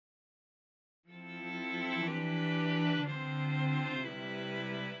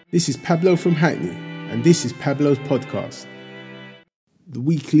This is Pablo from Hackney, and this is Pablo's podcast, the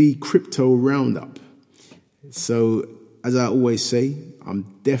weekly crypto roundup. So, as I always say,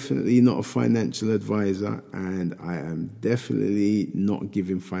 I'm definitely not a financial advisor, and I am definitely not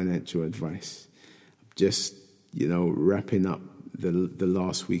giving financial advice. Just, wrapping up the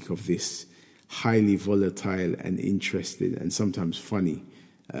last week of this highly volatile and interesting and sometimes funny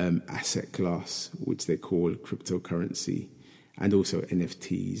asset class, which they call cryptocurrency, and also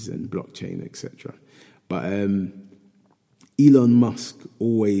NFTs and blockchain, etc. But Elon Musk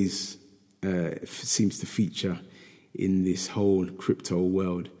always seems to feature in this whole crypto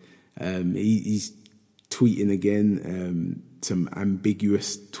world. He's tweeting again some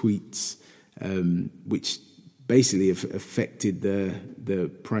ambiguous tweets, which basically have affected the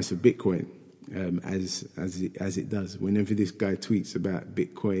price of Bitcoin, as it does. Whenever this guy tweets about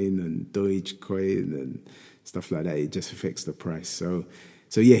Bitcoin and Dogecoin and stuff like that, it just affects the price. So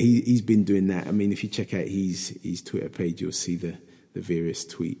yeah, he's been doing that. I mean, if you check out his Twitter page, you'll see the various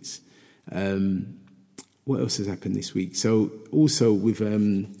tweets. What else has happened this week? So also with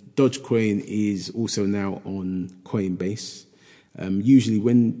Dogecoin is also now on Coinbase. Usually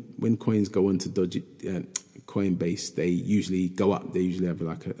when coins go onto Coinbase, they usually go up. They usually have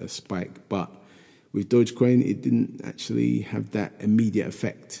like a spike. But with Dogecoin, it didn't actually have that immediate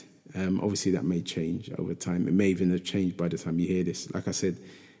effect. Obviously, that may change over time. It may even have changed by the time you hear this. Like I said,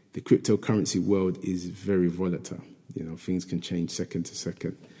 the cryptocurrency world is very volatile. Things can change second to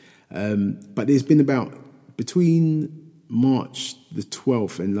second. But there's been between March the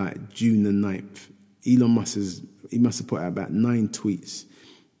 12th and like June the 9th, Elon Musk must have put out about 9 tweets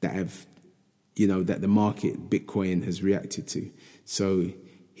that have, that the market, Bitcoin, has reacted to. So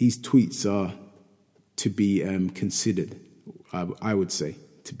his tweets are to be considered, I would say,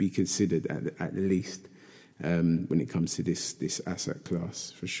 to be considered at least when it comes to this asset class,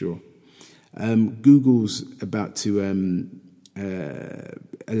 for sure. Google's about to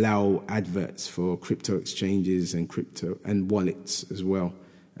allow adverts for crypto exchanges and crypto and wallets as well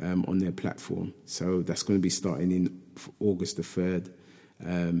on their platform. So that's going to be starting in August the 3rd,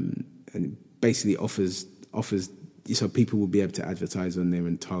 and basically offers so people will be able to advertise on there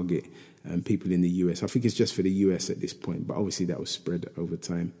and target people in the US. I think it's just for the US at this point, but obviously that will spread over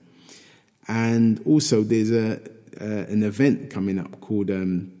time. And also there's an event coming up called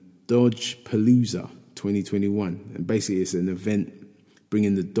Dodgepalooza 2021, and basically it's an event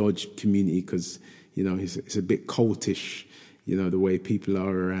bringing the Dodge community, because it's a bit cultish, the way people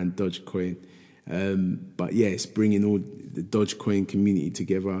are around Dogecoin. But yeah, it's bringing all the Dogecoin community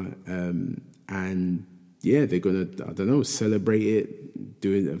together, and yeah, they're gonna celebrate it,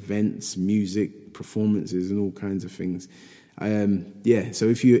 doing events, music, performances, and all kinds of things. Yeah, so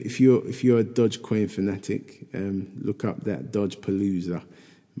if you're a Dogecoin fanatic, look up that Dodgepalooza. It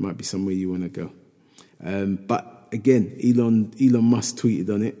might be somewhere you want to go. But again, Elon Musk tweeted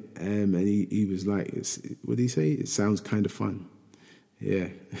on it, and he was like, what did he say? It sounds kind of fun. Yeah,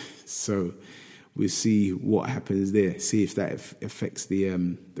 so we'll see what happens there. See if that affects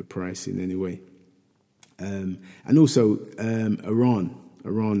the price in any way. And also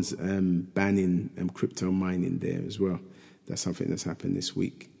Iran's banning crypto mining there as well. That's something that's happened this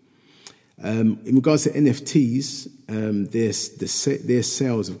week. In regards to NFTs, their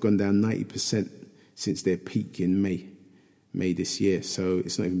sales have gone down 90% since their peak in May this year. So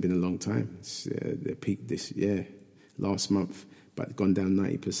it's not even been a long time. It's their peak last month, but gone down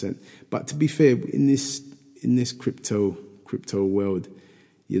 90%. But to be fair, in this crypto world,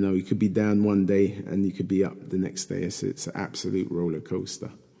 you could be down one day and you could be up the next day. It's an absolute roller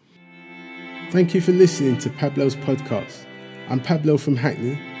coaster. Thank you for listening to Pablo's podcast. I'm Pablo from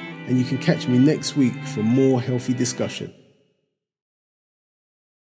Hackney, and you can catch me next week for more healthy discussion.